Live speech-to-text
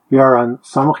We are on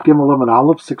Samach Gimel and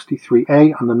Aleph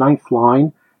 63a on the 9th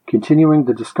line, continuing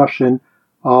the discussion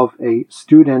of a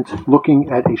student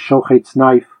looking at a shochet's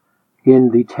knife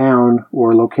in the town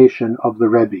or location of the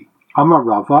Rebbe. Amar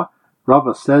Rava,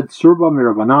 Rava said, Surba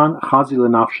mirabanan chazi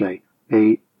lenafshe.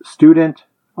 A student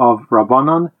of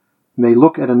Rabbanan may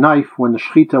look at a knife when the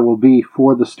shechita will be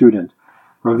for the student.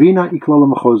 Ravina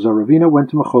iklala mechoza. Ravina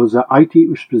went to mechoza. Aiti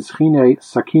ushbizchine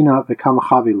sakina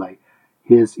v'kamachavile.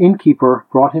 His innkeeper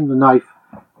brought him the knife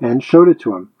and showed it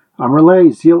to him.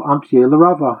 Amrle zil amtiye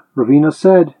l'Rava. Ravina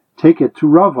said, take it to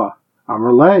Rava.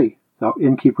 Amrle, the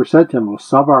innkeeper said to him,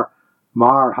 Sabar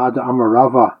mar hada amar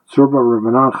Rava tzurba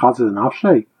Rabbanan chazil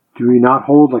nafshe. Do we not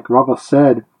hold, like Rava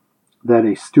said, that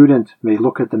a student may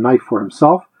look at the knife for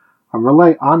himself?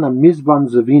 Amrle ana mizban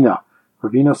zavina.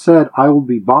 Ravina said, I will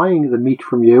be buying the meat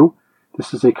from you.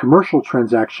 This is a commercial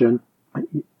transaction.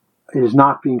 It is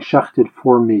not being shechted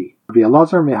for me. Rabbi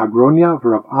Elazar meHagronia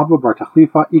v'Rav Abba bar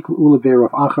Tachlifa ikl uleve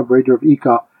Rav Acha breder of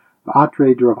Ika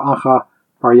v'atre Rav Acha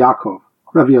bar Yaakov.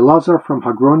 Rabbi Elazar from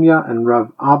Hagronia and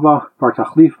Rav Abba bar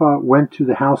Tachlifa went to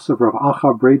the house of Rav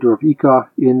Acha breder of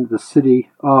Ika in the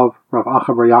city of Rav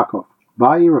Acha bar Yaakov.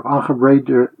 Vai Rav Acha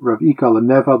breder Rav Ika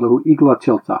lemeva lehu igla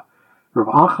tilta. Rav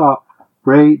Acha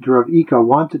breder of Ika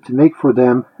wanted to make for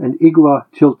them an igla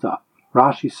tilta.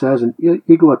 Rashi says an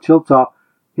igla tilta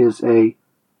is a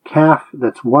calf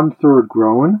that's 1/3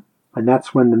 grown, and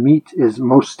that's when the meat is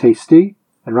most tasty.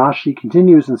 And Rashi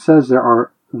continues and says there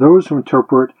are those who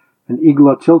interpret an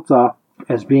igla tilta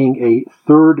as being a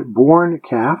third-born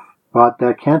calf, but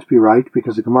that can't be right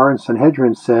because the Gemara in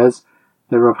Sanhedrin says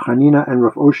that Rav Chanina and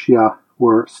Rav Oshia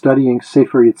were studying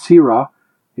Sefer Yetzirah,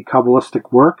 a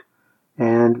Kabbalistic work,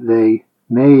 and they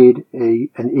made an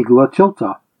igla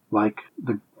tilta, like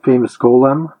the famous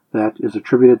golem that is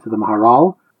attributed to the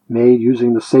Maharal, made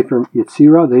using the Sefer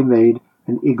Yetzirah. They made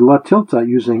an igla tilta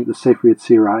using the Sefer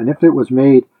Yetzirah. And if it was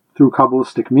made through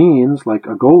Kabbalistic means, like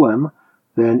a golem,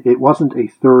 then it wasn't a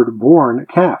third-born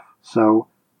calf. So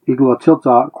igla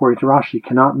tilta, according to Rashi,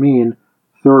 cannot mean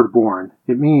third-born.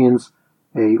 It means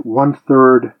a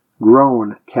 1/3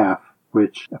 grown calf,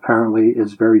 which apparently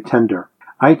is very tender.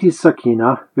 Aiti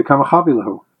sakina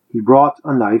v'kamachavilahu. He brought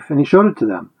a knife and he showed it to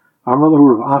them. Amar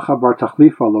lahu Rav Acha bar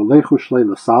Tachlifa lo lechu shlei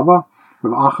l'sava.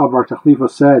 Rav Acha bar Tachlifa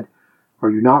said, are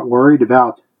you not worried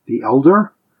about the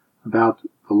elder, about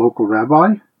the local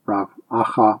rabbi, Rav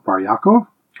Acha bar Yaakov?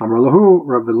 Amar lahu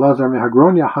Rav Elazar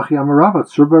meHagronia hachi amar Rava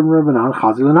tzurba Rabbanan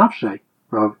chazil nafshe.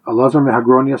 Rav Elazar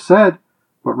meHagronia said,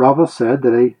 but Rava said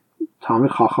that a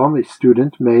Talmid Chacham, a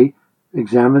student, may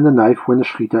examine the knife when the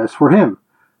shechita is for him.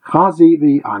 Chazi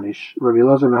v'anish, Rav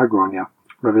Elazar meHagronia.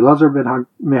 Rav Elazar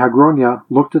meHagronia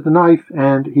looked at the knife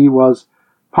and he was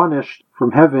punished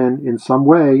from heaven in some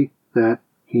way that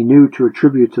he knew to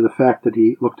attribute to the fact that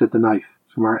he looked at the knife.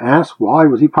 So Gemara asked, why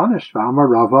was he punished? V'amar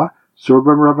Rava,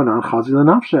 Tzurba Mirabanan Chazil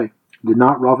Nafshe. Did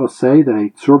not Rava say that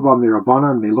a Tzurba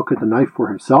Mirabanan may look at the knife for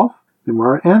himself? The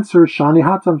Gemara answers, Shani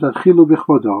Hatam Tadchilu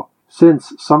Bichvodo.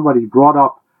 Since somebody brought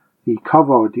up the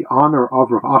kavod, the honor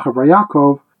of Rav Acha bar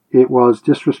Yaakov, it was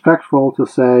disrespectful to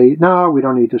say, no, we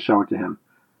don't need to show it to him.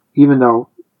 Even though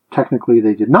technically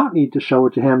they did not need to show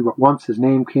it to him, but once his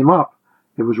name came up,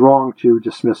 it was wrong to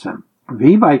dismiss him.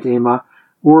 V'ibait ema,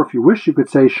 or if you wish, you could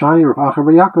say Shani Rav Acha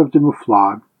bar Yaakov de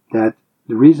Muflag, that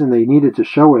the reason they needed to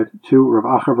show it to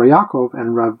Rav Acha bar Yaakov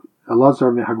and Rav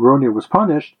Elazar meHagronia was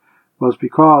punished was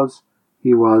because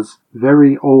he was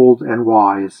very old and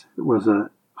wise. It was a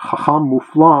Chacham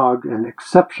Muflag, an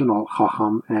exceptional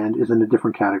Chacham, and is in a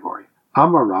different category.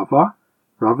 Amar Rava,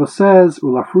 Rava says,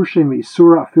 Ulafrushe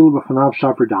me'isura afilu b'fanav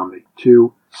shaver dami.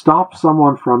 To stop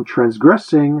someone from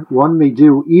transgressing, one may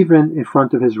do even in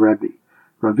front of his Rebbe.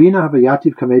 Ravina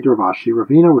havayativ kamed Rav Ashi.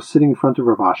 Ravina was sitting in front of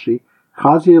Rav Ashi.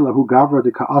 Chazi lahu gavra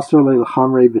de ka'asar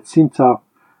le'lechamre v'tzinta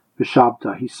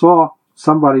v'shabta. He saw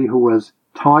somebody who was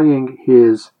tying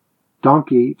his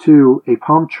donkey to a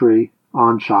palm tree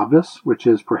on Shabbos, which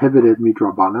is prohibited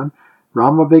midrabanan.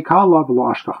 Rama be'kala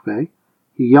v'lo ashtach be.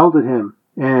 He yelled at him,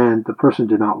 and the person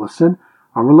did not listen.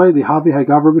 Amrle lihavi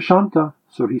ha'gavra b'shanta.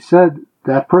 So he said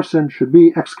that person should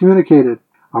be excommunicated.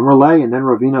 Amrle, and then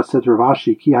Ravina said to Rav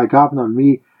Ashi, Ki ha'gavna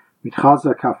mi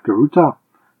mitchaza kafgaruta.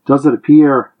 Does it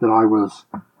appear that I was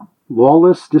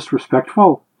lawless,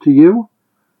 disrespectful to you?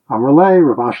 Amrle,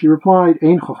 Rav Ashi replied,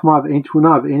 Ein chochma v'ein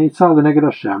tuna v'ein itzah l'neged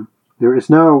Hashem. There is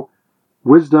no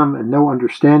wisdom and no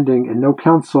understanding and no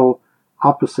counsel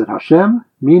opposite Hashem,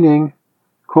 meaning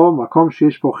Kol makom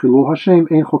sheish bo chilul Hashem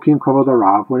ein chokim kavod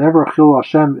harav. Whenever chilul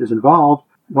Hashem is involved,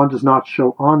 one does not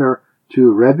show honor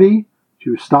to Rebbe.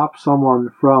 To stop someone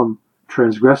from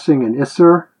transgressing an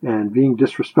Isser and being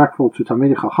disrespectful to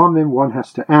Talmidei Chachamim, one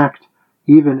has to act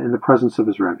even in the presence of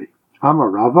his Rebbe. Amar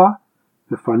Rava,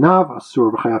 v'fanav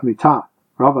asur v'chayav mitah.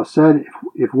 Rava said,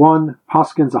 if one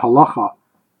paskins a halacha,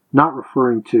 not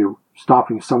referring to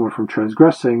stopping someone from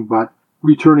transgressing, but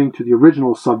returning to the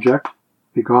original subject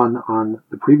begun on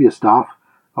the previous daf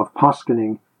of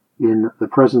paskening in the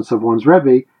presence of one's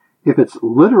Rebbe, if it's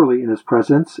literally in his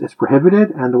presence, it's prohibited,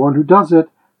 and the one who does it,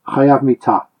 chayav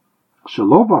mitah.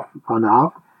 Shelo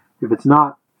b'fanav, if it's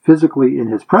not physically in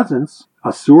his presence,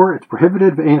 asur, it's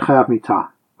prohibited, v'ein chayav mitah,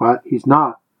 but he's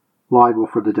not liable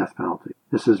for the death penalty.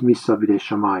 This is misa b'dei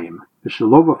shamayim.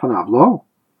 Shelo b'fanav lo,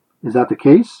 is that the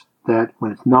case? That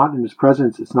when it's not in his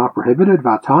presence, it's not prohibited?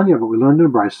 Vatanya, but we learned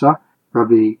in Brisa,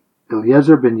 Rabbi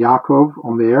Eliezer ben Yaakov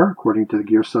Omer, according to the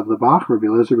Girsa of the Bach, Rabbi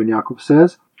Eliezer ben Yaakov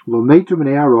says, Lo meitu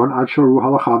b'nei Aaron ad shoru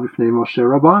halacha b'fnei Moshe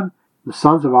Rabban. The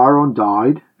sons of Aaron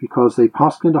died because they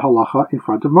paskened a halacha in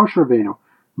front of Moshe Rabbeinu.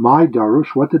 My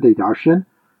darush, what did they darshan?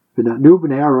 V'natnu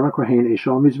b'nei Aaron HaKohen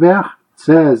eshel mizbech. It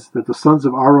says that the sons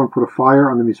of Aaron put a fire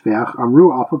on the mizbech.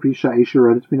 Amru alfa pisha esher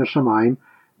redet min hashamayim.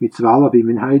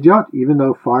 Even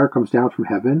though fire comes down from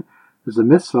heaven, there's a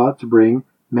mitzvah to bring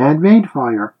man-made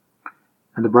fire.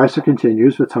 And the Brisa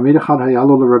continues, there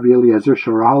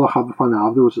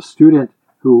was a student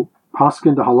who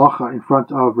paskened the halacha in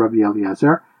front of Rabbi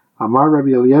Eliezer. Amar Rabbi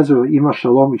Eliezer Ima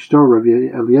Shalom Ishto. Rabbi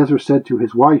Eliezer said to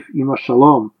his wife, Ima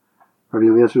Shalom. Rabbi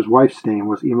Eliezer's wife's name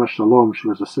was Ima Shalom. She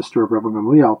was a sister of Rabbi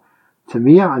Gamliel.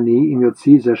 Tamia ani im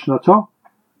yotzi zeshnato.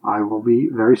 I will be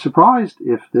very surprised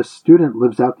if this student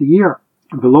lives out the year.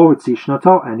 V'lo etzi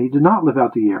shnato, and he did not live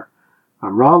out the year.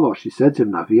 Amralo, she said to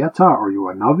him, Naviata, are you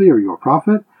a Navi, are you a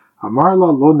prophet?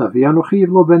 Amarla, lo Navi anochi,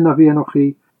 lo ben Navi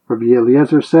anochi. Rabbi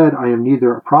Eliezer said, I am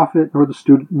neither a prophet, nor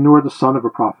the son of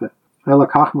a prophet.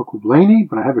 Elakach mekubleni,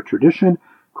 but I have a tradition.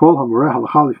 Kol hamureh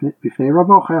halacha b'fnei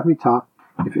rabo chayav mitah.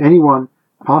 If anyone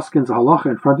paskins a halacha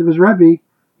in front of his Rebbe,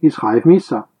 he's chayav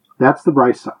misa. That's the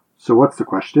brisa. So what's the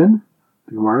question?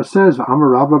 The Gemara says, Amar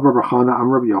Rabba bar Chana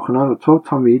Amar Rabbi Yochanan Oto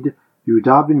Tamid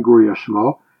Yehuda ben Guria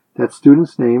Shmo. That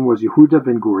student's name was Yehuda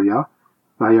ben Guria.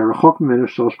 Vayarachok mimenu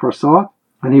shlosh parsot,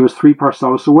 and he was 3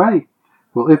 parsos away.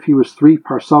 Well, if he was 3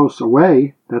 parsos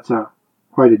away, that's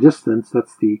quite a distance.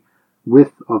 That's the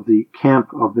width of the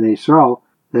camp of Bnei Yisrael.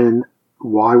 Then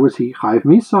why was he chayav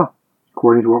misa?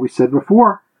 According to what we said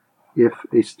before, if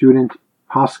a student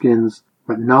paskins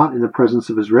but not in the presence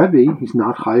of his Rebbe, he's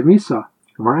not chayav misa.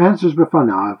 Gemara answers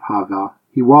b'fanav hava.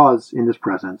 He was in his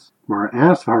presence. Gemara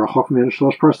asks, "V'harachok min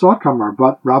shlosh parsot kamar,"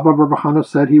 but Rabba bar Chana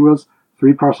said he was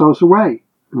 3 parsos away.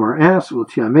 Gemara asks,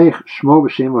 "Ultiamech shmo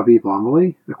b'shem aviv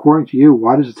lamali." According to you,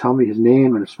 why does it tell me his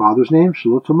name and his father's name?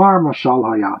 Shelo tomar mashal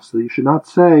hayas. So you should not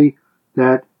say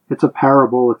that it's a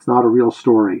parable, it's not a real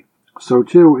story. So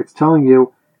too, it's telling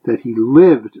you that he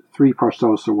lived 3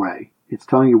 parsos away. It's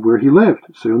telling you where he lived,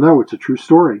 so you'll know it's a true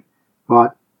story.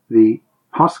 But the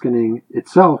paskening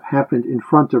itself happened in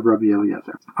front of Rabbi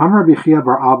Eliezer. Amar Rabbi Chia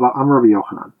bar Abba, Amar Rabbi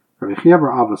Yochanan. Rabbi Chia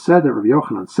bar Abba said that Rabbi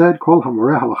Yochanan said, Kol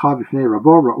hamoreh halacha b'fnei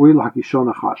rabo ra'ui l'hakisho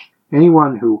nachash.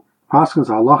 Anyone who paskens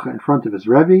a halacha in front of his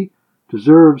Rebbe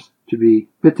deserves to be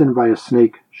bitten by a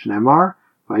snake. Shneimar,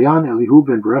 Vayan Elihu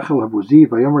ben Berechel Habuzi,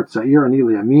 Vayomer Tzair ani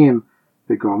liyamim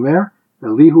v'gomer.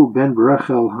 Elihu ben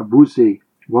Berechel Habuzi,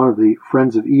 one of the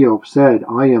friends of Eob, said,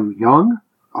 I am young.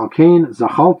 Alkain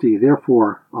zachalti,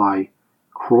 therefore I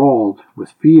crawled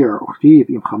with fear. Uchtiv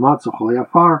im chamat zochalei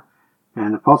afar,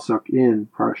 and the pasuk in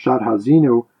Parashat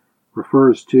Hazinu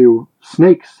refers to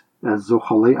snakes as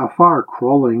zochalei afar,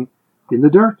 crawling in the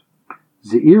dirt.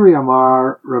 Zeiri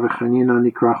amar Rav Chanina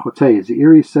nikra chotei.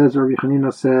 Zeiri says, Rav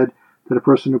Chanina said that a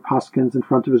person who paskins in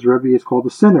front of his Rebbe is called a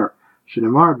sinner.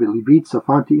 Shenemar b'libit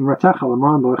safanti imratecha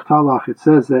l'man lo echtalach. It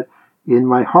says that in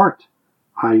my heart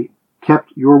I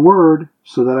kept your word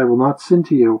so that I will not sin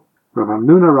to you. Rav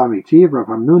Hamnuna Ramitiv. Rav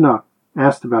Hamnuna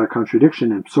asked about a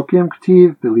contradiction in Psukim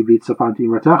Ktiv b'libit safanti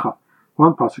imratecha.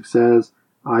 One pasuk says,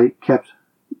 I kept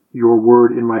your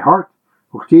word in my heart.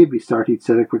 Uchtiv b'starti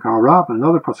tzedek v'kal rav. And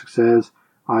another pasuk says,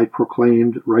 I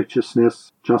proclaimed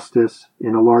righteousness, justice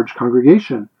in a large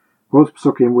congregation. Both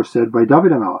psukim were said by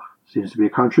David HaMelech. Seems to be a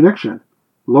contradiction.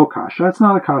 Lo kasha, it's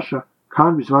not a kasha.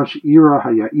 Kan bizman she'ira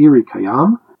haya'iri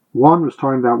kayam. One was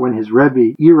talking about when his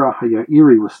Rebbe, Ira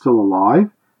haya'iri, was still alive.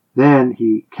 Then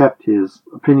he kept his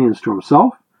opinions to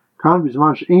himself. Kan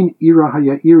bizman she'ein ira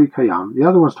haya'iri kayam. The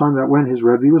other one's talking about when his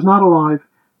Rebbe was not alive.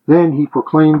 Then he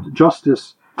proclaimed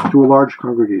justice to a large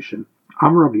congregation.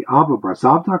 Amar Rabbi Abba bar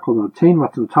Zabda kol notein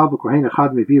matnotav l'kohen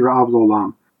echad mevi ra'av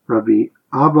l'olam. Rabbi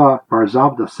Abba bar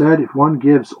Zabda said, if one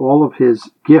gives all of his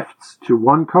gifts to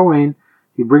one Kohen,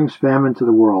 he brings famine to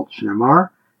the world. Shnemar,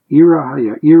 Ira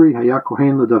haya'iri haya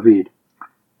kohen LeDavid.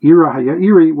 Ira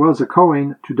haya'iri was a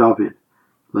Kohen to David.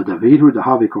 LeDavidu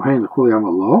Dahavi Kohen L'Kuli Am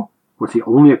Lo. Was he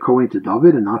only a Kohen to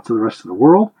David and not to the rest of the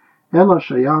world? Ela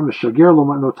Shaya Mishager Lo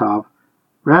Matnotav.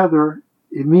 Rather,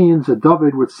 it means that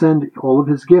David would send all of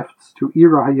his gifts to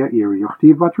Ira Hayair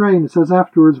Yochtiv Batrei, and it says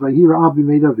afterwards, Vayira Abi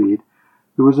Me David.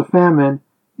 There was a famine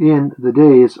in the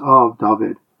days of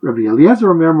David. Rabbi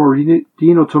Eliezer Omer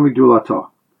Moridino Tomigdulato.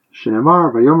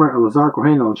 Shenemar Vayomer Elazar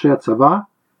Kohen Al Anshe Tzava.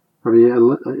 Rabbi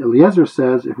Eliezer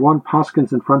says if one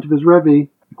paskins in front of his Rebbe,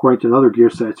 according to another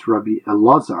Girsa, it's Rabbi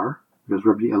Elazar, because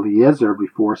Rabbi Eliezer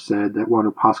before said that one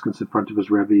who paskins in front of his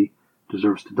Rebbe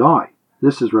deserves to die.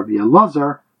 This is Rabbi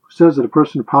Elazar, who says that a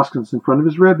person who paskins in front of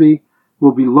his Rebbe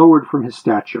will be lowered from his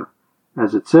stature.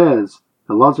 As it says,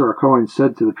 Elazar HaKohen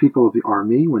said to the people of the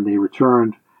army when they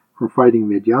returned from fighting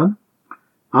Midian,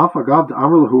 even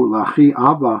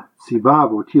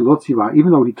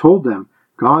though he told them,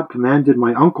 God commanded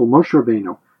my uncle Moshe Rabbeinu,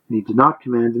 and he did not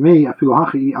command me,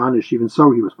 even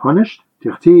so he was punished,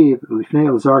 because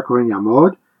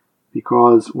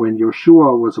when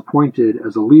Yoshua was appointed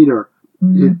as a leader,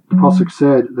 the Pasuk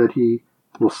said that he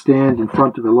will stand in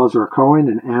front of Elazar HaKohen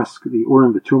and ask the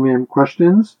Urim V'Tumim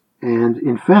questions, and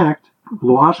in fact, we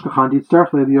don't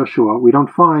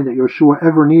find that Yoshua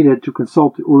ever needed to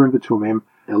consult the Urim V'Tumim.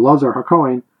 Elazar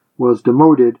HaKohen was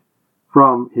demoted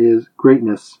from his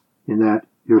greatness in that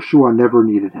Yoshua never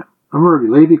needed him. Anyone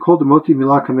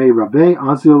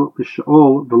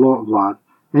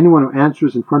who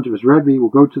answers in front of his Rebbe will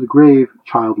go to the grave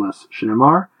childless.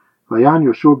 Shenemar, Vayan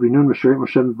Yoshua bin Nun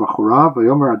Moshe B'Chorav,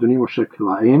 Vayomer Adoni Moshe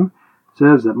Kilaim,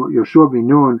 says that Yoshua bin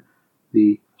Nun,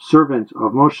 the servant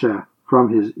of Moshe from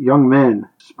his young men,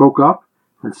 spoke up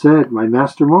and said, my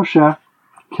master Moshe,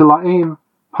 Kilaim,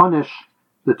 punish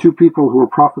the two people who were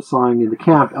prophesying in the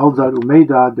camp, Eldad and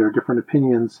Medad. There are different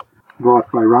opinions brought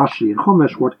by Rashi and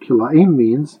Chumash what Kilaim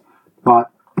means,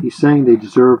 but he's saying they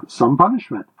deserve some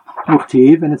punishment.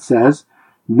 Uchtiv, and it says,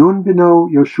 Nun bino,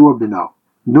 Yoshua bino.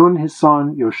 Nun his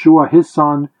son, Yoshua his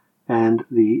son, and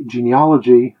the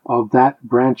genealogy of that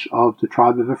branch of the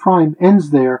tribe of Ephraim ends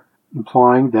there,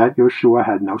 implying that Yoshua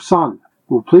had no son.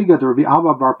 Upliga the Rabbi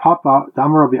Abba bar Papa,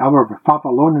 Damar Rabbi Abba bar Papa,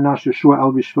 lo nenash Yoshua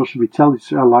el bishvil shebitel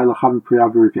Yisrael laila chavim priya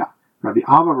v'rivya. Rabbi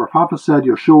Abba bar Papa said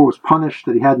Yoshua was punished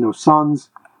that he had no sons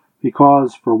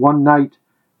because for one night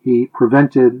he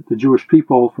prevented the Jewish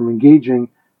people from engaging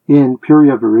in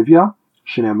Pirya v'rivya.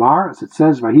 Shenemar, as it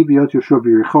says, Vahi biyot Yoshua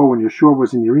b'Yericho, when Yoshua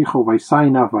was in Yericho,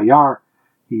 Vaisayna vayar,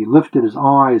 he lifted his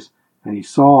eyes and he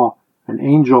saw an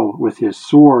angel with his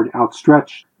sword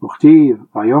outstretched. Uchtiv,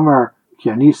 Vayomer, Ki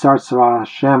ani sar tzva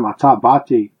Hashem ata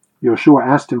bati. Yoshua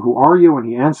asked him, who are you? And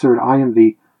he answered, I am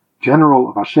the general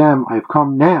of Hashem, I have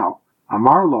come now.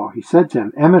 Amarlo, he said to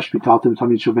him, Emesh bitaltim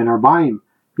tamid shel ben arbaim.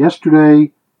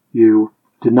 Yesterday you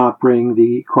did not bring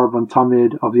the korban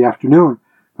tamid of the afternoon.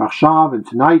 Vachshav, and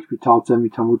tonight bitaltem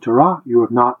mitamud Torah, you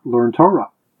have not learned Torah.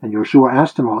 And Yoshua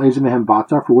asked him, Al eze mehem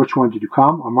bata, for which one did you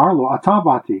come? Amarlo, ata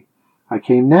bati, I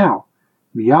came now.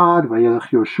 Miyad vayelech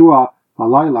Yoshua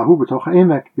v'alaylahu b'toch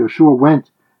ha'emek. Yoshua went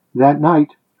that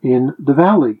night in the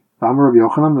valley. V'amar Rabbi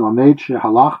Yochanan melamed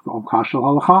shehalach v'omka shel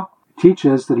halacha. It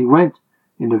teaches that he went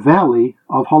in the valley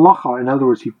of halacha. In other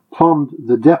words, he plumbed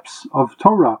the depths of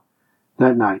Torah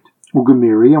that night.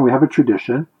 Ugemiri, and we have a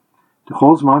tradition.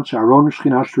 Whenever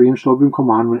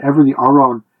the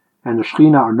Aron and the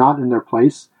Shechina are not in their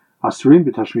place,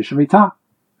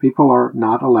 people are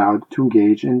not allowed to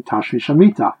engage in Tashmish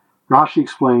Hamita. Rashi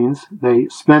explains they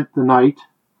spent the night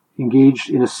engaged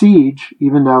in a siege,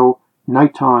 even though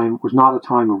nighttime was not a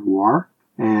time of war,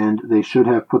 and they should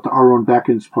have put the Aron back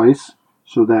in its place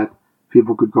so that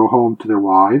people could go home to their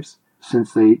wives.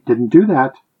 Since they didn't do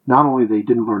that, not only they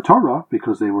didn't learn Torah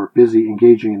because they were busy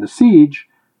engaging in the siege,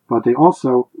 but they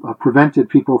also prevented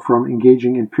people from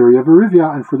engaging in Pirya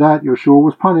v'Rivya, and for that Yoshua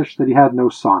was punished that he had no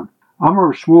son.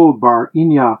 Amar Shmuel bar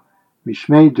Inya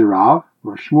Mishmei de Rav,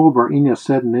 where Shmuel bar Inya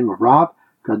said in the name of Rav,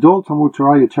 Gadol Talmud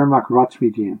Torah Yoter Makrat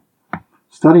Midin.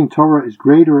 Studying Torah is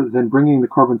greater than bringing the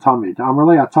korban tamid.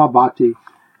 Amarle Ata Bati,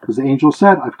 because the angel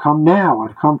said, I've come now,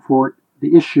 I've come for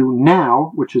the issue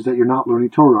now, which is that you're not learning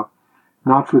Torah,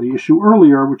 not for the issue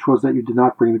earlier, which was that you did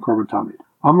not bring the korban tamid.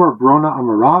 Amar Brona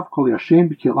Amarav Kol Yashem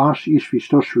B'Kilash Ish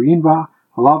V'Ishto Shriyin Ba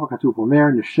Halav Katuv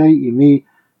Omer Neshei Imi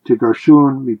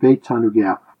Tigarshun Mibeit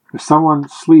Tanugeh. If someone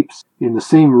sleeps in the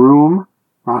same room,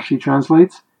 Rashi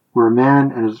translates, where a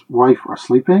man and his wife are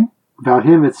sleeping, about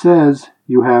him it says,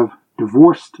 you have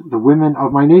divorced the women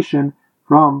of my nation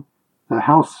from the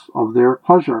house of their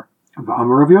pleasure. Amar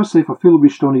Rav Yosef Afilu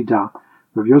B'Ishto Nida.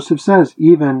 Rav Yosef says,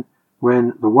 even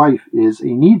when the wife is a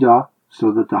nida, so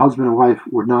that the husband and wife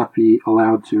would not be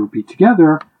allowed to be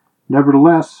together,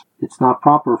 nevertheless, it's not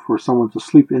proper for someone to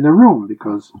sleep in their room,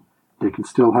 because they can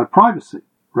still have privacy.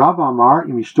 Rava Amar,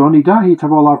 Imishtoni Dahi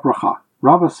Tavolav Bracha.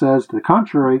 Rava says, to the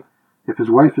contrary, if his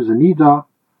wife is a Nida,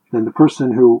 then the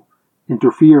person who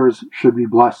interferes should be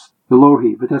blessed.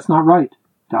 Velohi, but that's not right.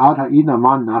 Ta'ad ha'idna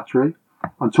man natre.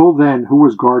 Until then, who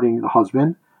was guarding the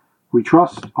husband? We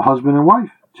trust a husband and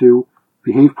wife to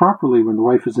behave properly when the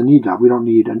wife is a Nida. We don't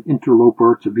need an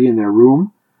interloper to be in their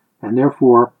room, and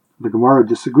therefore the Gemara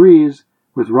disagrees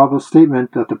with Rava's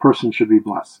statement that the person should be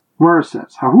blessed. Gemara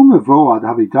says, Hahu mevoad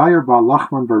havidayer ba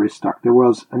Lachman baristak. There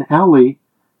was an alley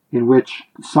in which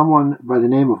someone by the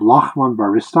name of Lachman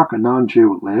baristak, a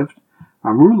non-Jew, lived.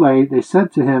 Amrule, they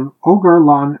said to him, Ogar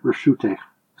lan reshutech,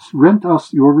 rent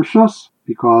us your reshus,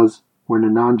 because when a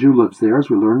non-Jew lives there, as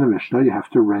we learn in the Mishnah, you have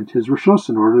to rent his reshus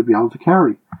in order to be able to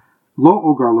carry. Lo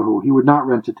ogar lahu, he would not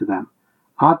rent it to them.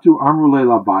 Atu amrule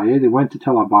l'Abaye, they went to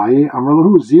tell Abaye,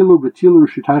 Amrlahu zilu betilu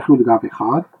reshutaychu l'gav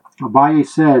echad. Abaye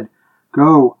said,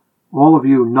 go, all of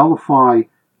you, nullify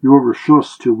your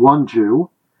reshus to one Jew.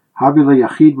 Habile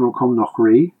yachid m'kom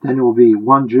nochri, then it will be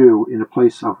one Jew in the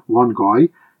place of one goy.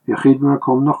 Yachid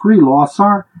m'kom nochri lo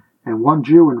asar, and one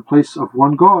Jew in the place of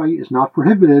one goy is not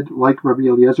prohibited, like Rabbi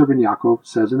Eliezer ben Yaakov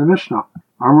says in the Mishnah.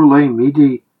 Amrulei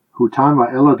midi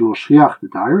hutama elad lo shchiach the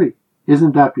diary.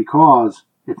 Isn't that because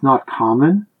it's not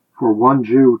common for one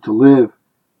Jew to live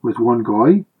with one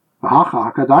goy?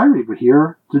 V'hacha hakadayri, but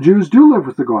here the Jews do live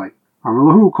with the goy.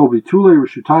 Amrulahu kol bitulei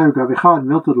reshutayu gavichad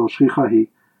miltad lo shchichahi.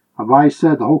 Abai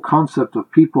said the whole concept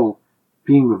of people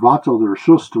being mevatel the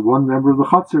reshus to one member of the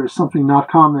chatzar is something not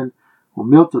common. And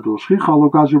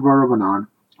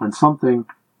something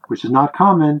which is not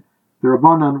common, the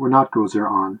Rabbanan were not gozer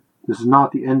on. This is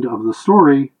not the end of the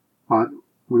story, but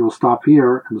we will stop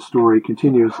here, and the story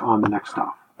continues on the next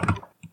stop.